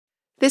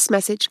This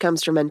message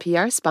comes from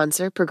NPR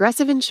sponsor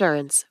Progressive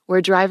Insurance, where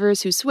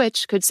drivers who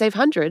switch could save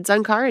hundreds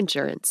on car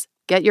insurance.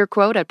 Get your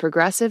quote at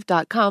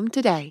progressive.com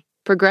today.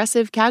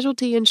 Progressive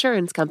Casualty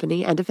Insurance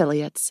Company and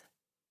Affiliates.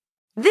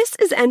 This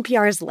is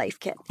NPR's Life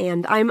Kit,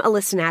 and I'm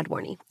Alyssa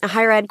Nadworny, a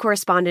higher ed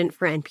correspondent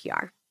for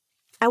NPR.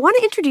 I want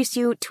to introduce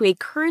you to a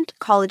current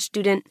college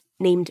student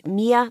named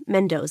Mia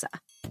Mendoza.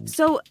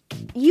 So,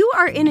 you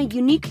are in a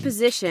unique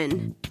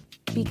position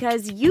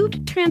because you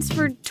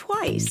transferred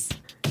twice.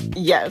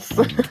 Yes.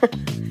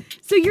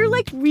 So you're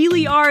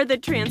really are the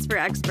transfer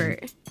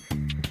expert.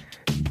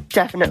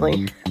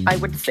 Definitely. I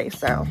would say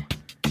so.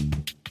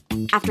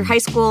 After high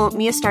school,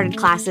 Mia started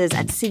classes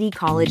at City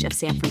College of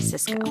San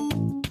Francisco.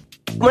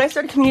 When I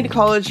started community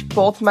college,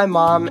 both my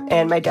mom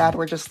and my dad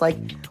were just like,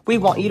 we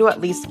want you to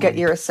at least get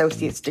your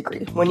associate's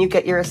degree. When you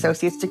get your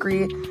associate's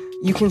degree,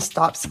 you can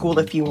stop school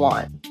if you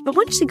want. But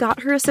once she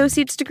got her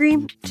associate's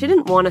degree, she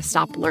didn't want to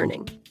stop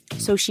learning.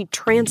 So she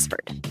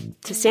transferred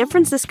to San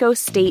Francisco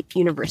State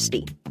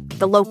University,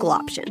 the local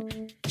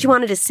option. She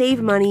wanted to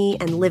save money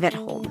and live at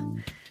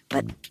home.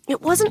 But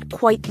it wasn't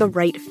quite the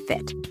right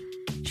fit.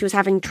 She was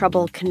having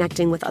trouble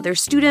connecting with other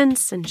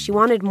students, and she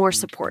wanted more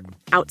support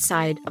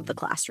outside of the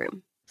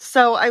classroom.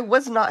 So I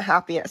was not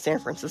happy at San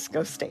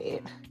Francisco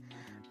State.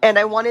 And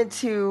I wanted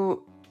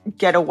to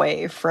get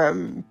away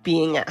from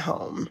being at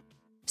home.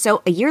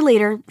 So a year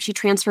later, she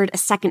transferred a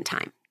second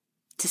time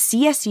to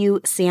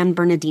CSU San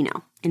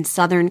Bernardino in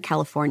Southern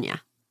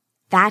California.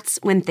 That's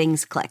when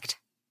things clicked.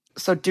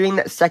 So doing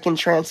that second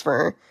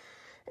transfer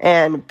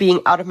and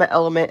being out of my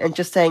element and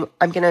just saying,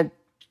 I'm going to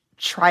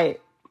try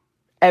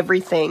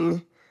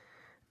everything,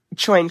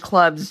 join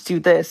clubs, do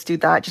this, do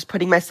that, just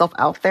putting myself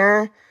out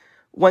there.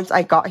 Once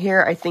I got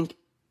here, I think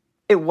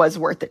it was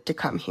worth it to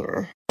come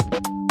here.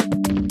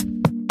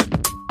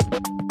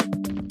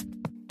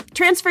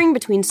 Transferring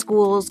between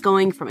schools,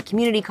 going from a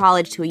community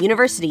college to a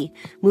university,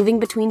 moving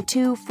between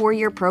 2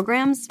 four-year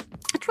programs,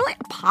 it's really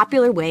a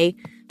popular way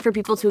for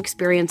people to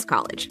experience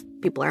college.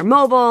 People are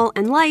mobile,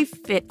 and life,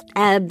 it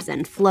ebbs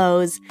and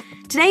flows.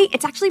 Today,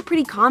 it's actually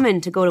pretty common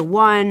to go to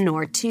 1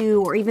 or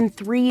 2 or even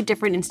 3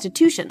 different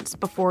institutions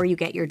before you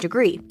get your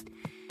degree.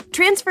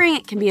 Transferring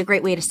it can be a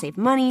great way to save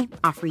money,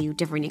 offer you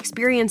different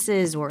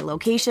experiences or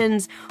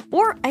locations,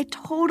 or a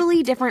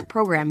totally different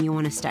program you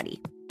want to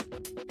study.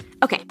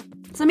 Okay,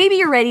 so maybe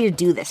you're ready to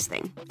do this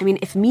thing. I mean,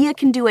 if Mia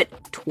can do it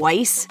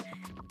twice,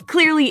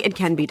 clearly it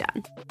can be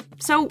done.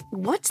 So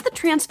what's the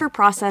transfer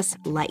process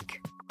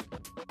like?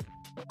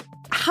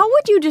 How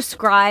would you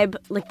describe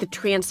the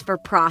transfer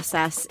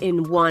process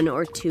in 1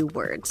 or 2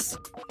 words?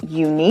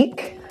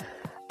 Unique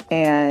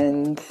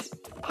and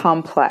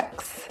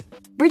complex.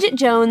 Bridget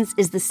Jones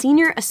is the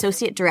Senior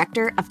Associate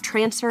Director of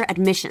Transfer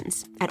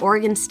Admissions at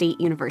Oregon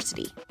State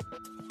University.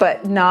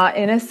 But not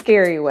in a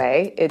scary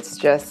way. It's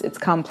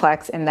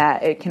complex in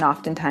that it can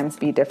oftentimes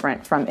be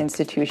different from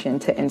institution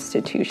to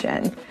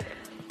institution.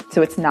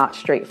 So it's not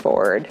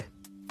straightforward.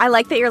 I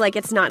like that you're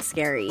it's not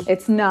scary.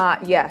 It's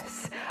not,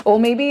 yes. Well,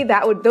 maybe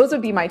those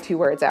would be my 2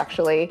 words,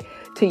 actually,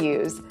 to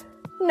use.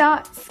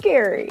 Not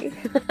scary.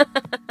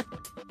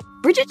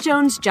 Bridget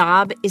Jones'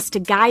 job is to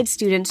guide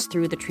students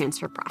through the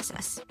transfer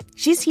process.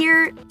 She's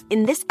here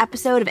in this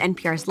episode of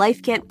NPR's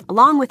Life Kit,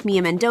 along with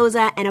Mia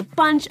Mendoza and a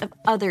bunch of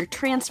other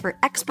transfer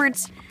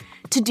experts,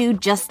 to do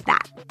just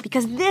that.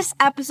 Because this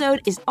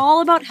episode is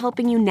all about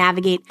helping you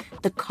navigate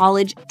the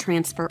college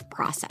transfer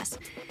process.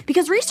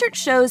 Because research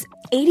shows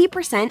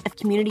 80% of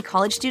community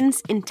college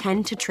students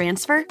intend to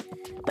transfer,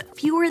 but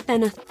fewer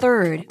than a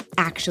third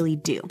actually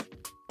do.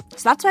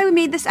 So that's why we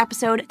made this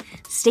episode.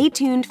 Stay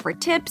tuned for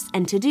tips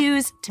and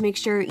to-dos to make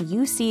sure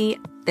you see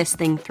this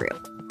thing through.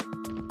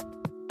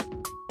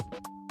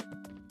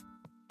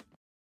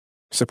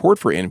 Support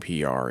for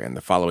NPR and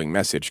the following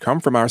message come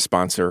from our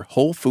sponsor,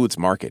 Whole Foods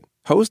Market.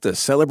 Host a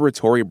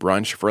celebratory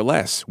brunch for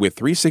less with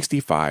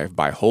 365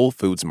 by Whole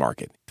Foods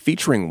Market,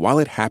 featuring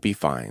wallet-happy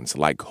finds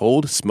like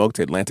cold smoked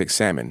Atlantic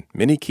salmon,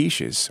 mini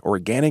quiches,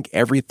 organic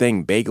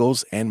everything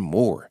bagels, and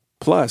more.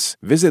 Plus,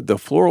 visit the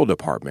floral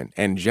department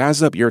and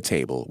jazz up your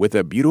table with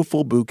a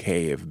beautiful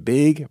bouquet of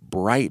big,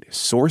 bright,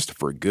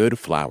 sourced-for-good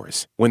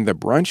flowers. When the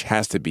brunch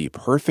has to be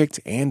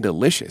perfect and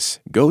delicious,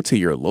 go to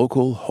your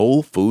local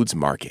Whole Foods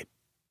Market.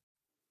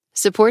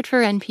 Support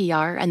for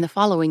NPR and the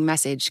following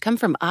message come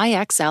from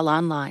IXL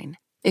Online.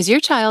 Is your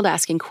child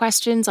asking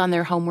questions on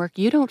their homework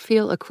you don't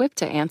feel equipped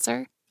to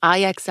answer?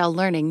 IXL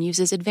Learning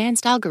uses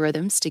advanced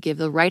algorithms to give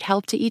the right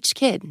help to each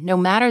kid, no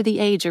matter the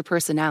age or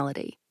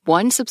personality.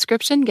 One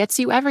subscription gets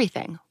you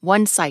everything.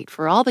 One site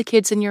for all the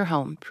kids in your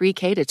home,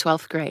 pre-K to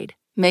 12th grade.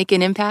 Make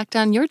an impact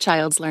on your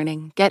child's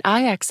learning. Get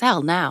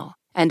IXL now.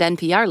 And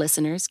NPR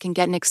listeners can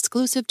get an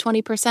exclusive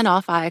 20%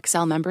 off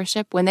IXL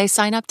membership when they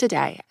sign up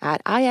today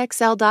at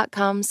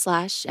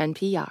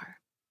IXL.com/NPR.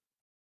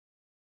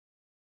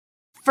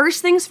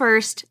 First things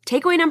first,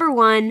 takeaway number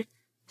 1,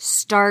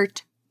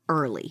 start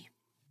early.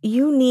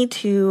 You need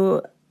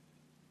to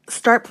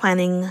start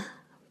planning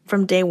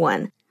from day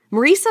 1.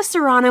 Marisa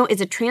Serrano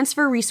is a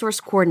transfer resource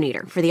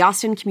coordinator for the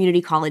Austin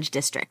Community College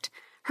District.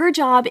 Her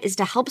job is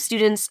to help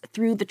students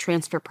through the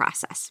transfer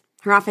process.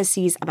 Her office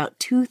sees about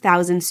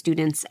 2,000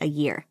 students a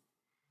year.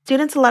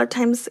 Students a lot of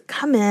times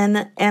come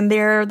in and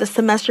they're the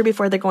semester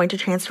before they're going to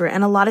transfer,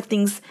 and a lot of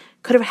things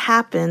could have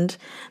happened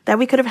that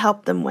we could have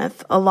helped them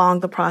with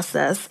along the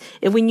process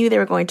if we knew they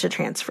were going to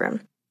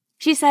transfer.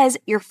 She says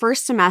your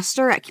first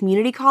semester at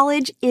community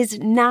college is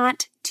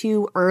not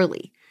too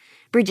early.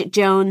 Bridget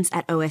Jones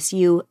at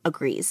OSU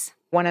agrees.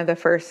 One of the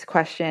first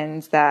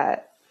questions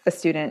that a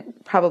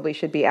student probably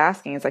should be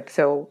asking is like,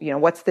 so,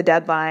 what's the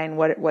deadline?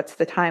 What's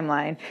the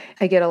timeline?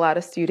 I get a lot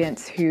of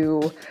students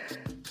who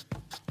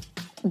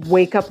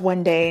wake up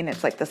one day and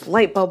it's like this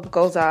light bulb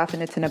goes off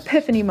and it's an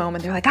epiphany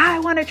moment. They're like, I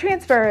want to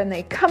transfer. And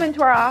they come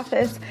into our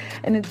office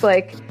and it's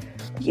like,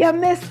 you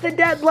missed the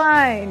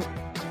deadline.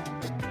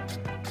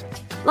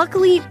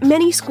 Luckily,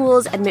 many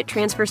schools admit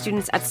transfer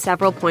students at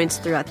several points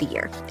throughout the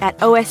year. At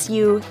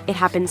OSU, it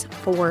happens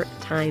 4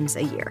 times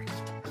a year.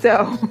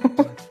 So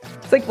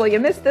it's like, well, you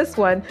missed this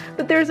one,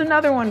 but there's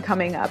another one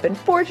coming up. And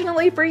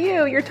fortunately for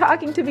you, you're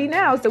talking to me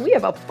now. So we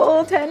have a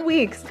full 10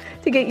 weeks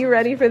to get you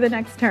ready for the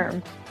next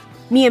term.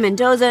 Mia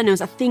Mendoza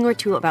knows a thing or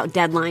two about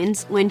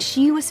deadlines. When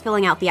she was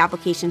filling out the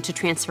application to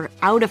transfer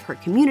out of her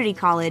community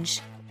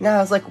college. Now I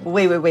was like,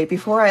 wait.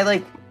 Before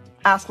I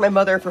ask my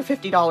mother for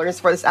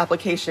 $50 for this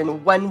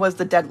application, when was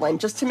the deadline?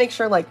 Just to make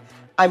sure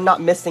I'm not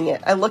missing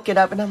it. I look it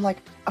up and I'm like,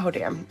 oh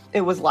damn,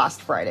 it was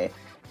last Friday.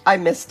 I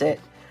missed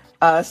it.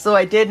 So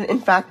I did in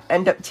fact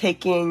end up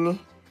taking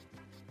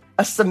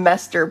a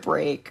semester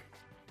break.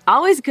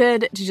 Always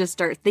good to just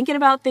start thinking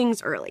about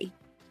things early.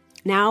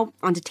 Now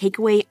on to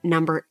takeaway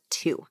number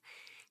 2.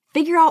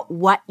 Figure out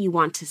what you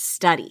want to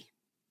study.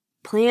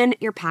 Plan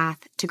your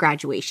path to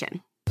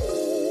graduation.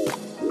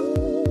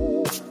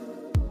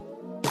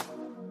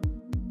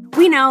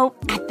 We know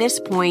at this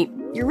point,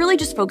 you're really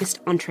just focused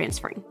on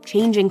transferring,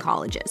 changing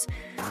colleges.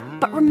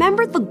 But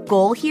remember, the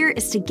goal here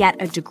is to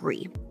get a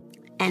degree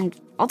and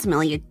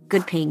ultimately a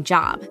good-paying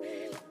job.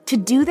 To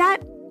do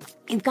that,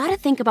 you've got to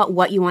think about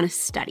what you want to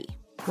study.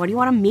 What do you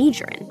want to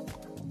major in?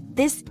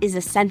 This is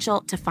essential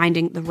to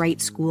finding the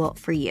right school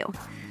for you.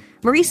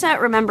 Marisa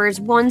remembers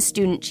one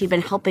student she'd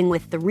been helping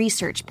with the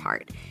research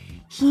part.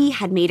 He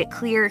had made it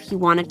clear he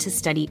wanted to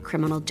study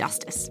criminal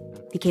justice.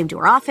 He came to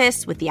her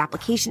office with the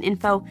application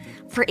info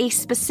for a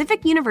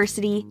specific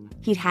university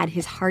he'd had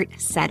his heart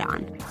set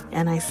on.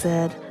 And I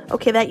said,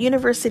 okay, that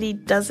university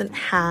doesn't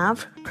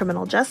have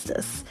criminal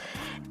justice.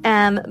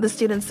 And the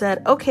student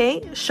said,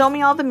 okay, show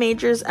me all the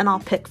majors and I'll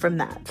pick from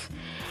that.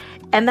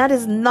 And that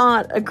is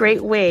not a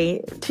great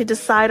way to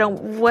decide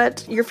on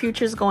what your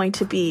future is going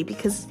to be,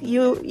 because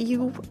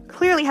you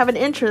clearly have an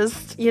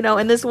interest,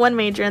 in this one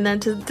major, and then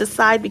to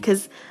decide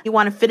because you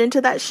want to fit into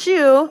that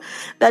shoe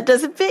that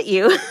doesn't fit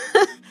you.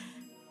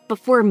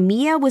 Before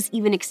Mia was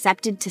even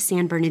accepted to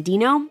San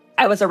Bernardino,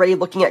 I was already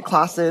looking at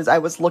classes. I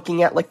was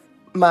looking at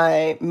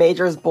my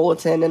major's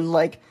bulletin and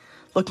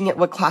looking at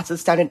what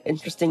classes sounded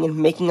interesting and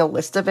making a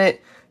list of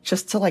it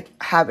just to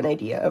have an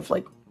idea of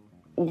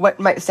what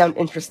might sound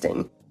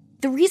interesting.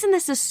 The reason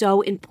this is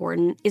so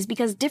important is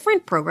because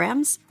different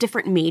programs,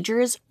 different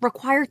majors,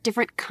 require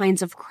different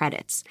kinds of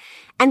credits.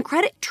 And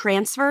credit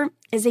transfer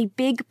is a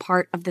big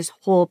part of this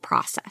whole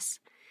process.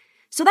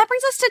 So that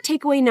brings us to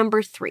takeaway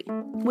number 3,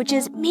 which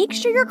is make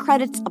sure your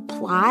credits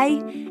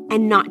apply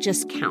and not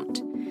just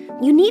count.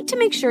 You need to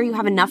make sure you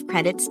have enough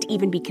credits to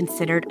even be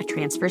considered a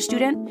transfer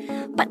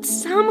student, but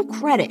some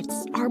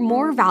credits are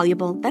more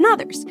valuable than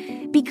others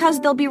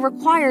because they'll be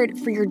required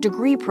for your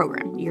degree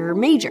program, your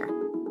major.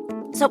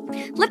 So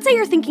let's say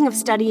you're thinking of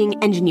studying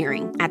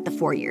engineering at the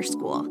 4-year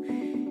school.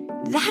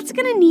 That's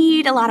going to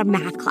need a lot of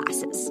math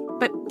classes,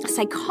 but a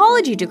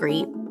psychology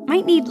degree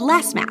might need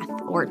less math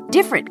or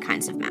different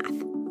kinds of math.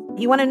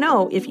 You want to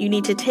know if you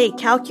need to take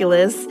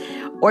calculus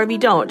or if you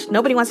don't.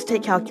 Nobody wants to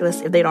take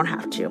calculus if they don't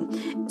have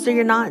to. So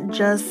you're not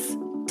just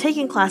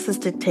taking classes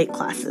to take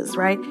classes,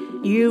 right?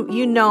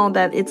 You know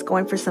that it's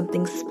going for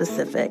something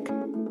specific.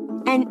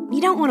 And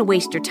you don't want to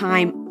waste your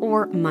time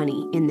or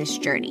money in this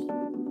journey.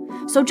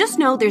 So just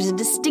know there's a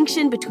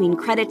distinction between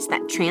credits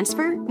that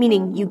transfer,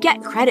 meaning you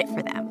get credit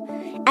for them,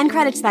 and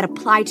credits that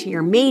apply to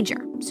your major,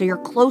 so you're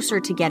closer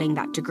to getting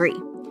that degree.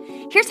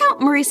 Here's how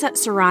Marisa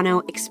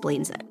Serrano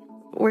explains it.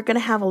 We're going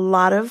to have a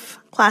lot of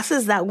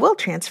classes that will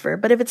transfer,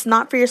 but if it's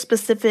not for your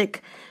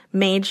specific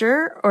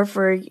major or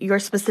for your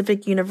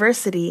specific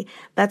university,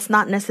 that's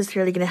not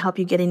necessarily going to help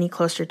you get any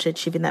closer to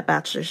achieving that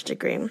bachelor's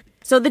degree.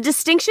 So the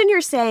distinction you're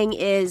saying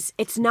is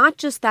it's not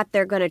just that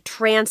they're going to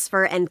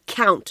transfer and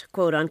count,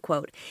 quote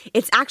unquote.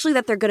 It's actually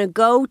that they're going to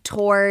go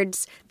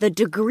towards the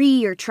degree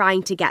you're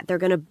trying to get. They're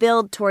going to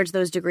build towards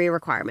those degree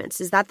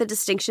requirements. Is that the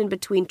distinction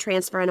between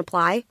transfer and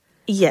apply?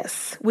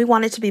 Yes, we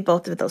want it to be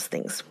both of those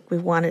things. We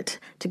want it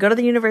to go to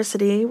the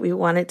university. We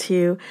want it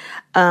to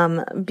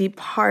be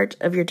part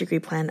of your degree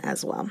plan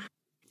as well.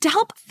 To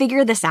help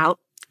figure this out,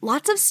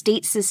 lots of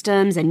state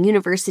systems and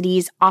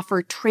universities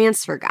offer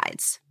transfer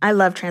guides. I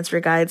love transfer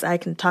guides. I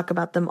can talk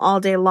about them all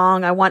day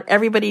long. I want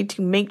everybody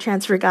to make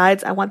transfer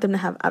guides. I want them to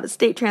have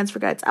out-of-state transfer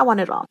guides. I want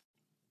it all.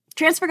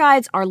 Transfer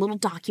guides are little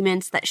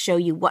documents that show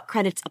you what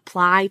credits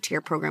apply to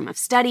your program of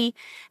study.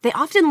 They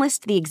often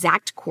list the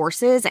exact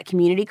courses at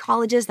community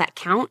colleges that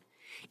count.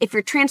 If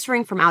you're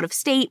transferring from out of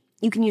state,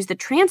 you can use the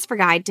transfer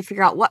guide to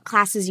figure out what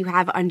classes you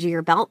have under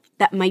your belt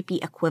that might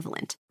be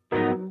equivalent.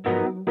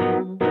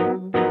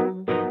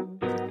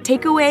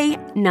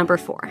 Takeaway number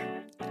 4.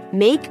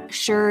 Make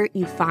sure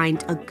you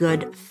find a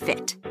good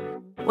fit.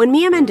 When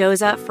Mia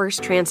Mendoza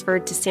first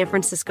transferred to San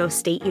Francisco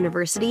State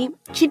University,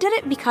 she did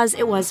it because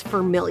it was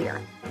familiar,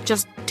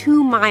 just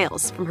 2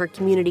 miles from her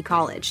community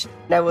college.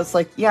 And I was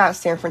like, yeah,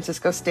 San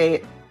Francisco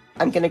State,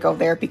 I'm going to go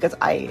there because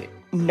I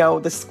know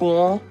the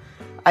school.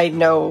 I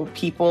know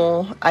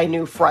people. I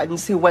knew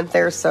friends who went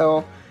there,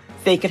 so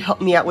they could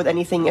help me out with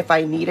anything if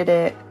I needed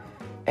it.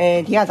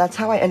 And yeah, that's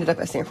how I ended up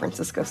at San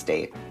Francisco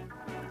State.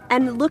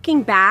 And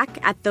looking back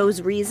at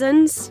those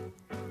reasons,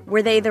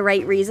 were they the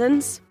right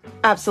reasons?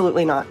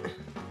 Absolutely not.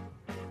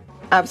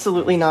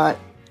 Absolutely not.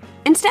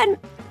 Instead,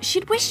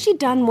 she'd wish she'd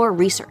done more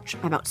research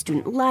about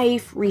student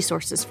life,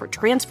 resources for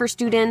transfer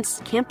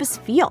students, campus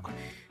feel.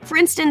 For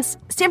instance,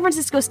 San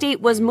Francisco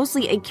State was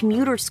mostly a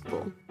commuter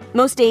school.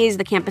 Most days,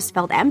 the campus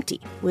felt empty,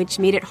 which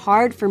made it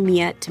hard for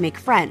Mia to make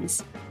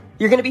friends.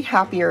 You're going to be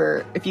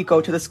happier if you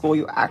go to the school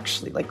you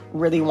actually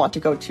really want to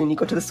go to, and you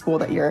go to the school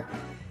that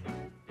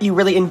you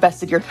really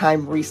invested your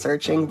time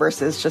researching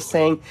versus just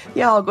saying,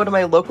 yeah, I'll go to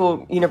my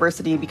local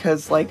university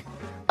because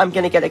I'm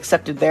going to get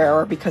accepted there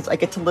or because I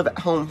get to live at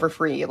home for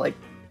free.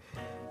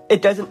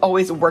 It doesn't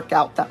always work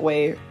out that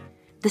way.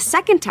 The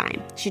second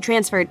time she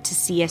transferred to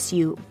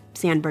CSU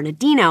San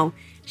Bernardino,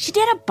 she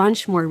did a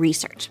bunch more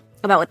research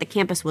about what the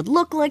campus would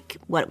look like,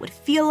 what it would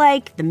feel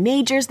like, the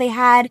majors they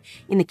had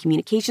in the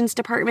communications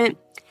department,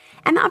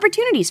 and the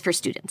opportunities for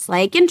students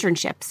like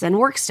internships and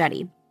work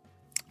study.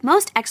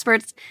 Most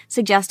experts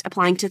suggest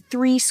applying to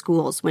 3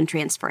 schools when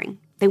transferring.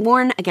 They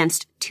warn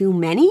against too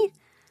many,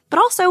 but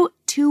also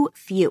too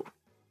few.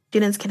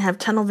 Students can have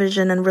tunnel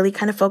vision and really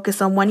kind of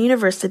focus on one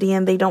university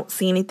and they don't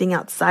see anything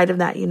outside of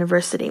that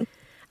university.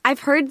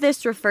 I've heard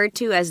this referred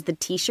to as the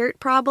t-shirt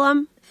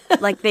problem.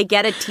 They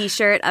get a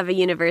t-shirt of a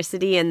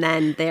university and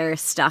then they're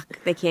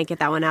stuck. They can't get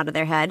that one out of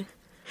their head.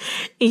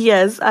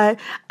 Yes, I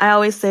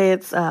always say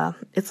it's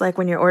like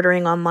when you're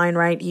ordering online,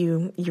 right?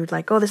 You're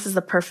like, oh, this is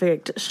the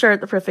perfect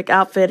shirt, the perfect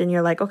outfit, and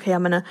you're like, okay,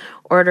 I'm gonna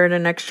order it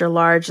an extra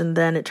large, and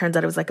then it turns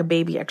out it was like a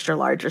baby extra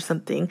large or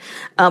something.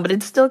 But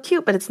it's still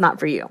cute, but it's not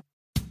for you.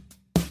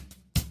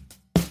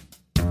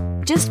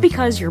 Just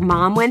because your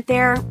mom went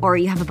there or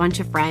you have a bunch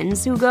of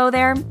friends who go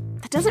there,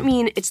 that doesn't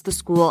mean it's the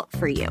school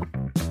for you.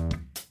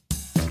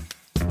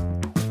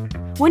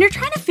 When you're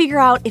trying to figure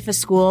out if a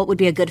school would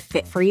be a good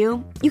fit for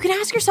you, you can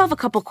ask yourself a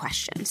couple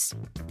questions.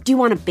 Do you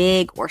want a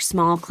big or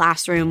small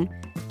classroom?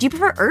 Do you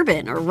prefer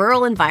urban or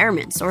rural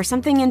environments or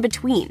something in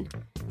between?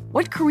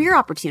 What career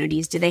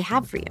opportunities do they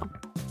have for you?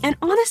 And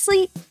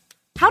honestly,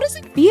 how does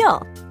it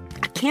feel?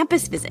 A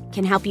campus visit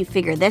can help you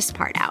figure this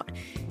part out.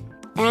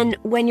 And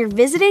when you're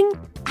visiting,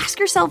 ask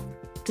yourself,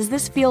 does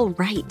this feel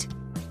right?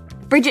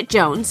 Bridget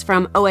Jones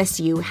from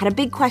OSU had a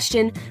big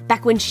question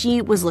back when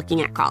she was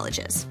looking at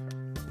colleges.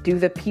 Do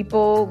the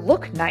people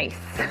look nice?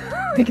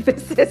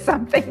 This is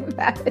something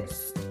that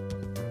is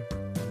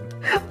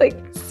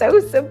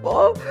so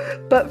simple,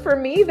 but for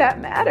me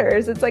that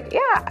matters. It's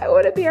yeah, I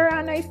want to be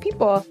around nice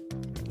people.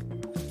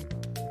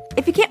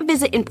 If you can't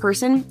visit in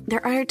person,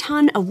 there are a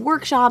ton of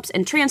workshops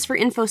and transfer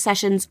info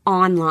sessions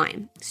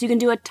online, so you can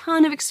do a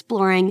ton of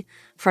exploring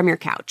from your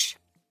couch.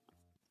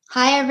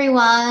 Hi,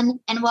 everyone,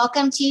 and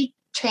welcome to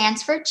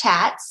Transfer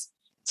Chats.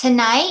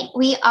 Tonight,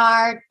 we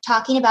are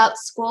talking about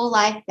school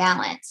life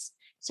balance.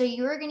 So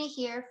you're going to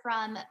hear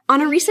from... On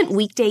a recent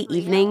weekday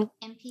evening,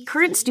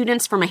 current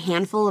students from a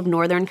handful of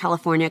Northern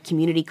California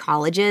community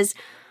colleges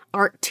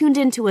are tuned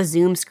into a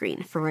Zoom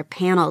screen for a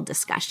panel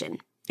discussion.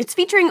 It's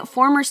featuring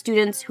former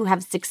students who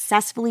have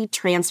successfully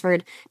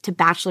transferred to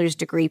bachelor's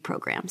degree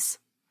programs.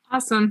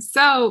 Awesome.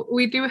 So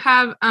we do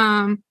have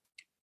 4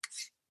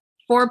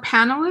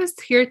 panelists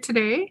here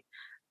today.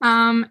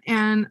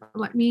 And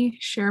let me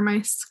share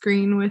my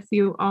screen with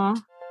you all.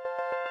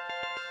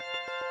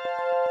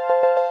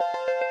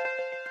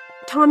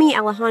 Tommy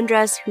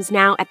Alejandres, who's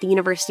now at the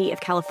University of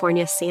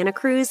California, Santa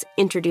Cruz,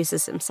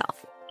 introduces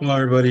himself. Hello,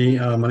 everybody.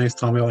 My name is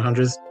Tommy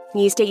Alejandres.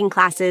 He's taking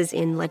classes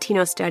in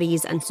Latino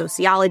studies and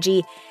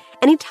sociology,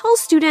 and he tells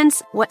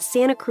students what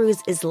Santa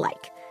Cruz is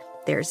like.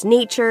 There's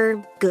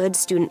nature, good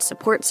student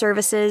support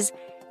services,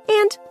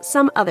 and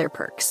some other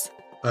perks.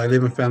 I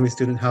live in family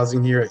student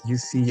housing here at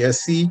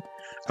UCSC.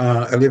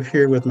 I live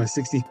here with my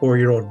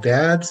 64-year-old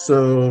dad,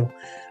 so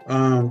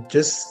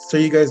just so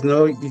you guys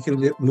know, you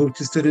can move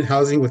to student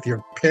housing with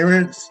your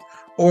parents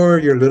or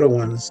your little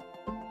ones.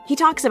 He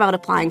talks about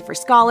applying for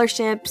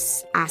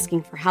scholarships,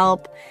 asking for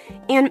help,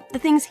 and the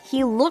things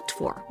he looked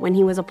for when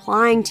he was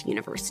applying to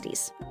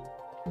universities.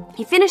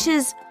 He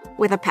finishes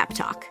with a pep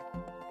talk.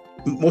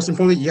 Most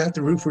importantly, you have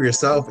to root for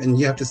yourself and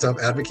you have to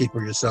self-advocate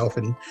for yourself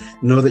and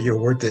know that you're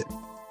worth it.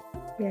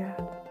 Yeah,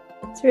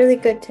 it's really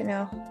good to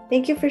know.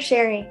 Thank you for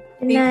sharing.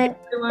 Good night.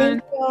 Thank you,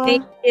 everyone.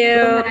 Thank you.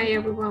 Good night,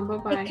 everyone.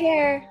 Bye-bye. Take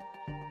care.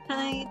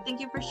 Hi, thank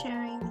you for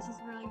sharing. This is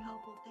really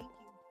helpful. Thank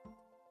you.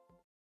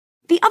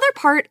 The other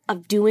part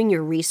of doing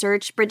your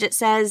research, Bridget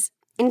says,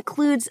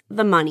 includes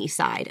the money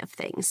side of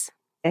things.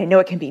 I know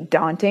it can be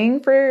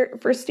daunting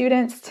for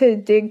students to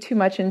dig too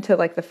much into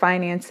like the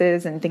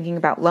finances and thinking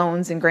about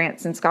loans and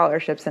grants and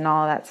scholarships and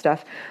all of that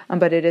stuff.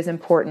 But it is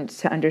important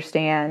to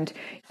understand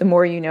the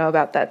more you know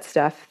about that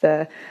stuff,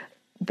 the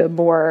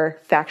more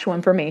factual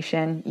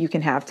information you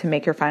can have to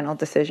make your final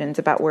decisions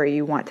about where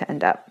you want to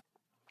end up.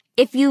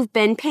 If you've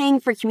been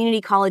paying for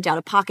community college out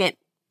of pocket,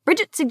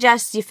 Bridget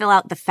suggests you fill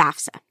out the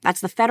FAFSA.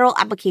 That's the Federal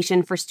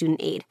Application for Student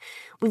Aid.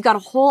 We've got a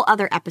whole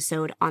other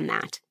episode on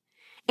that.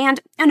 And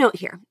a note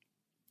here.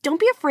 Don't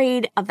be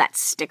afraid of that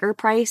sticker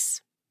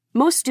price.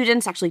 Most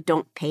students actually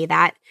don't pay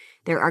that.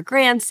 There are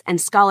grants and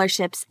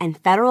scholarships and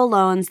federal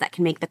loans that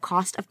can make the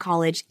cost of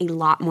college a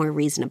lot more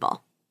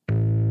reasonable.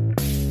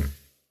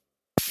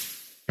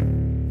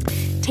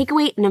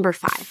 Takeaway number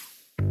 5,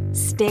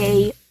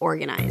 stay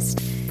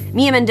organized.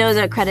 Mia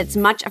Mendoza credits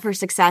much of her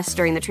success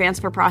during the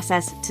transfer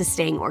process to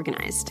staying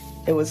organized.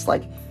 It was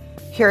like,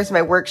 here's my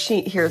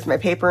worksheet, here's my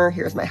paper,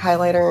 here's my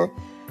highlighter.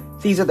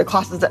 These are the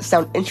classes that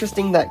sound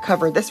interesting that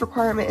cover this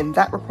requirement and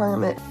that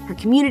requirement. Her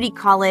community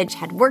college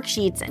had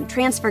worksheets and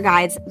transfer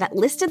guides that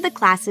listed the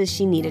classes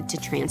she needed to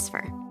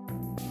transfer.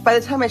 By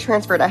the time I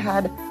transferred, I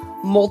had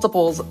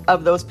multiples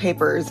of those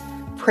papers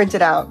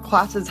printed out,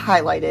 classes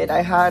highlighted.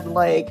 I had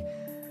like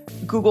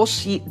Google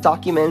Sheet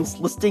documents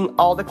listing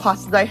all the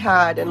classes I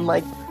had and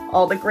like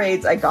all the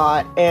grades I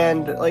got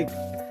and like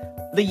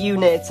the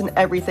units and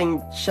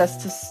everything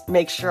just to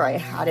make sure I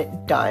had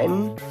it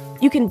done.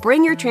 You can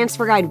bring your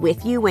transfer guide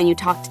with you when you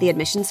talk to the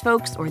admissions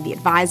folks or the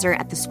advisor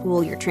at the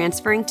school you're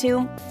transferring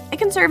to. It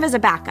can serve as a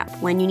backup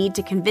when you need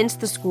to convince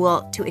the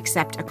school to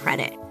accept a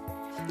credit.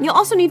 You'll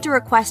also need to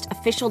request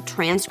official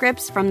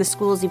transcripts from the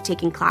schools you've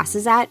taken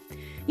classes at,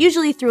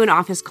 usually through an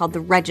office called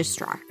the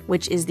registrar,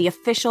 which is the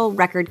official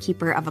record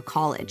keeper of a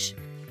college.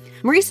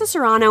 Marisa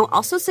Serrano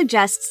also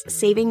suggests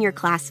saving your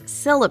class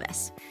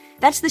syllabus.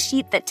 That's the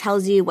sheet that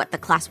tells you what the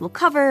class will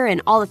cover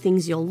and all the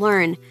things you'll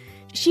learn.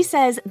 She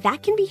says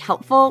that can be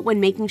helpful when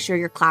making sure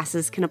your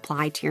classes can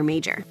apply to your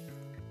major.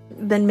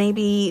 Then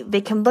maybe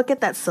they can look at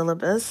that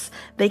syllabus.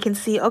 They can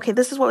see, okay,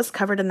 this is what was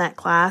covered in that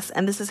class,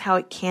 and this is how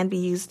it can be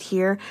used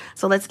here.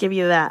 So let's give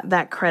you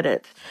that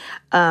credit.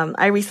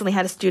 I recently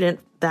had a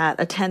student that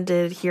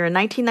attended here in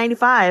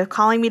 1995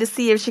 calling me to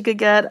see if she could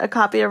get a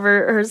copy of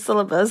her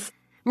syllabus.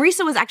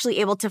 Marisa was actually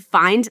able to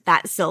find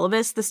that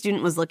syllabus the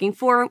student was looking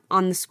for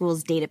on the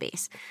school's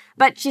database.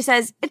 But she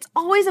says it's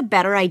always a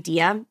better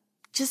idea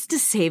just to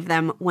save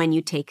them when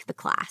you take the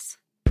class.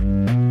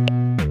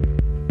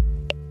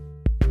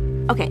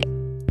 Okay,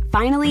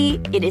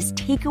 finally, it is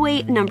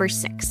takeaway number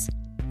 6.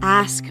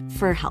 Ask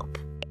for help.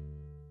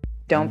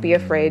 Don't be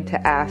afraid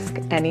to ask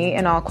any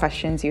and all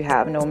questions you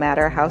have, no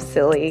matter how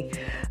silly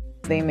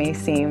they may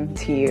seem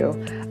to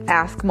you.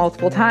 Ask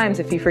multiple times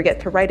if you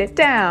forget to write it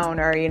down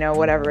or,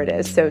 whatever it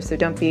is. So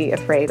don't be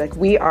afraid. Like,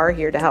 we are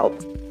here to help.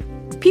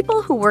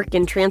 People who work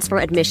in transfer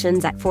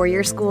admissions at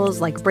four-year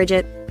schools like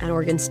Bridget at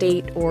Oregon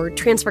State or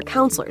transfer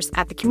counselors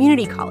at the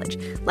community college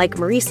like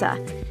Marisa,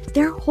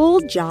 their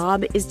whole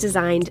job is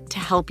designed to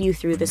help you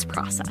through this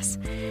process.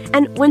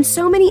 And when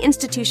so many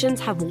institutions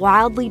have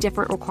wildly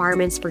different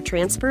requirements for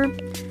transfer,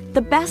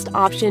 the best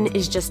option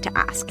is just to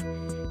ask,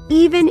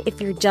 even if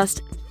you're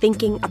just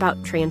thinking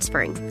about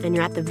transferring and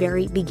you're at the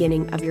very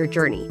beginning of your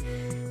journey.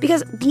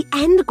 Because the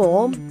end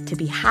goal, to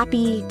be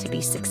happy, to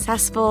be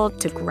successful,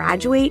 to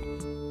graduate,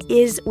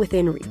 is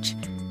within reach.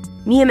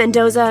 Mia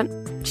Mendoza,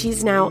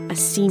 she's now a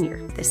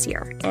senior this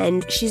year,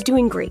 and she's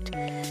doing great.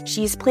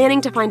 She's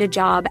planning to find a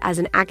job as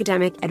an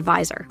academic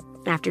advisor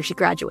after she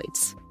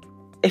graduates.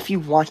 If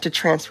you want to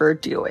transfer,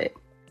 do it.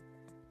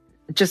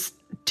 Just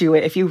do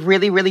it. If you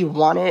really, really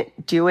want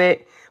it, do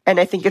it. And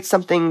I think it's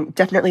something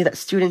definitely that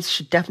students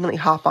should definitely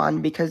hop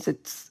on because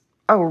it's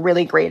a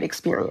really great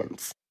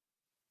experience.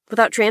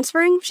 Without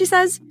transferring, she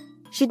says,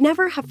 she'd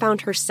never have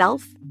found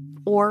herself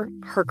or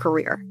her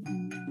career.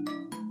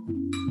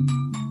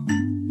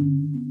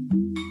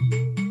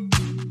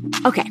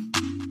 Okay,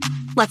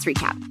 let's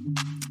recap.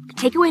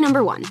 Takeaway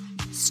number 1,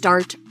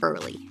 start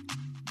early.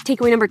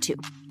 Takeaway number 2,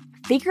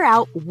 figure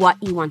out what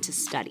you want to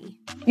study.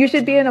 You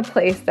should be in a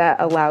place that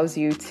allows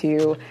you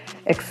to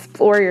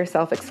explore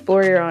yourself,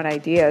 explore your own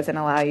ideas, and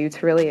allow you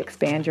to really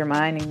expand your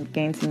mind and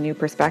gain some new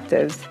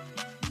perspectives.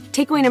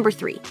 Takeaway number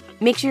 3,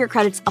 make sure your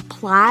credits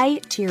apply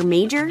to your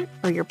major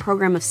or your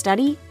program of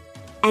study,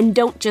 and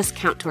don't just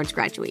count towards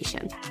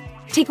graduation.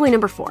 Takeaway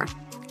number 4,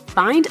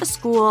 find a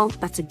school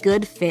that's a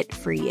good fit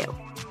for you.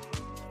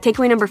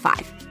 Takeaway number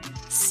 5,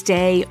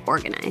 stay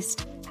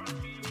organized.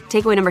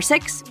 Takeaway number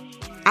 6,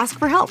 ask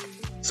for help.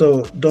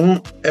 So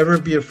don't ever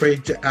be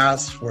afraid to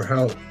ask for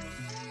help.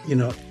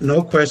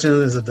 No question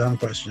is a dumb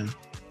question.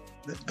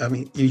 I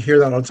mean, you hear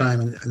that all the time,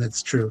 and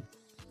it's true.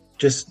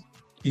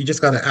 You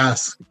just got to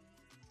ask.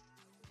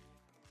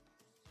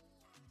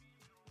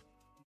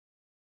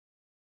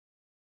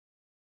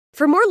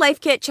 For more Life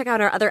Kit, check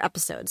out our other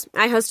episodes.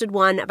 I hosted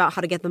one about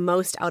how to get the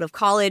most out of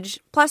college.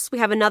 Plus, we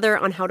have another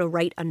on how to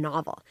write a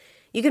novel.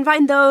 You can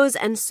find those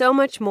and so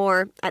much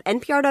more at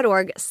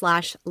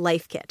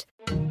npr.org/lifekit.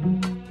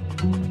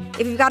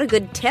 If you've got a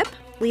good tip,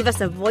 leave us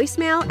a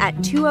voicemail at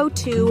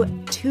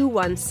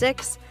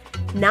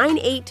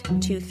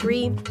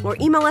 202-216-9823 or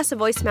email us a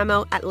voice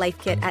memo at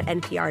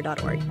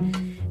lifekit@npr.org.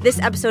 This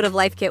episode of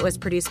Life Kit was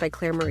produced by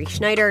Claire Marie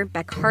Schneider.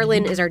 Beck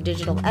Harlan is our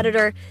digital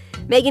editor.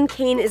 Megan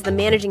Kane is the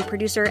managing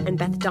producer, and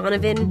Beth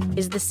Donovan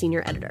is the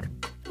senior editor.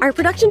 Our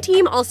production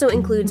team also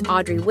includes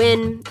Audrey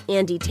Nguyen,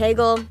 Andy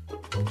Tagle,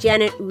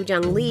 Janet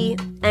Woo-Jung Lee,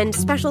 and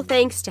special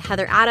thanks to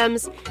Heather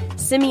Adams,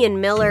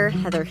 Simeon Miller,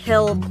 Heather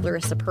Hill,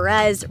 Clarissa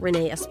Perez,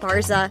 Renee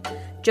Esparza,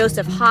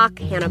 Joseph Hawk,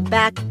 Hannah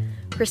Beck,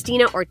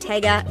 Christina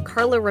Ortega,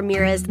 Carla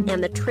Ramirez,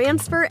 and the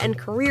Transfer and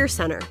Career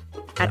Center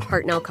at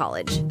Hartnell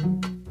College.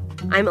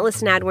 I'm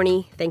Alyssa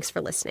Nadworny. Thanks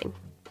for listening.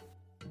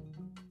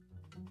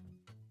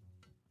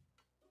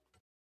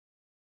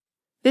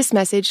 This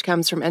message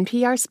comes from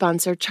NPR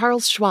sponsor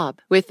Charles Schwab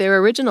with their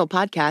original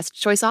podcast,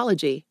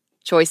 Choiceology.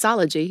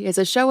 Choiceology is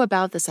a show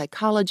about the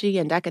psychology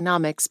and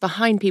economics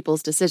behind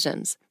people's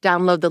decisions.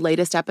 Download the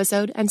latest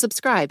episode and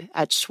subscribe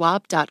at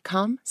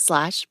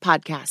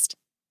schwab.com/podcast.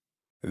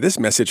 This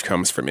message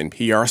comes from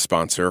NPR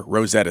sponsor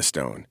Rosetta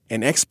Stone,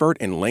 an expert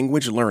in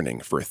language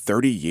learning for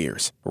 30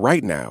 years.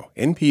 Right now,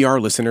 NPR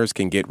listeners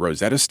can get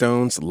Rosetta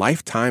Stone's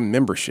lifetime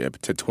membership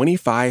to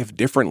 25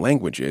 different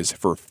languages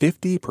for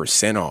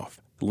 50% off.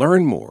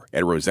 Learn more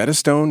at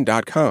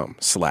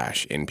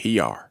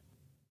rosettastone.com/NPR.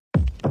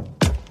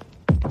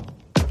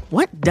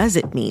 What does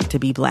it mean to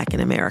be Black in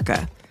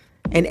America?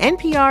 In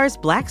NPR's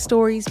Black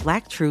Stories,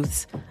 Black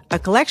Truths, a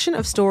collection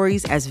of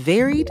stories as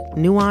varied,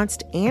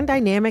 nuanced, and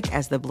dynamic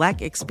as the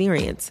Black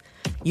experience,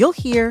 you'll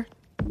hear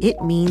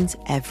it means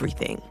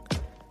everything.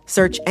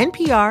 Search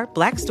NPR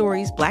Black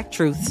Stories, Black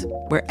Truths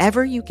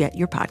wherever you get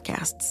your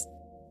podcasts.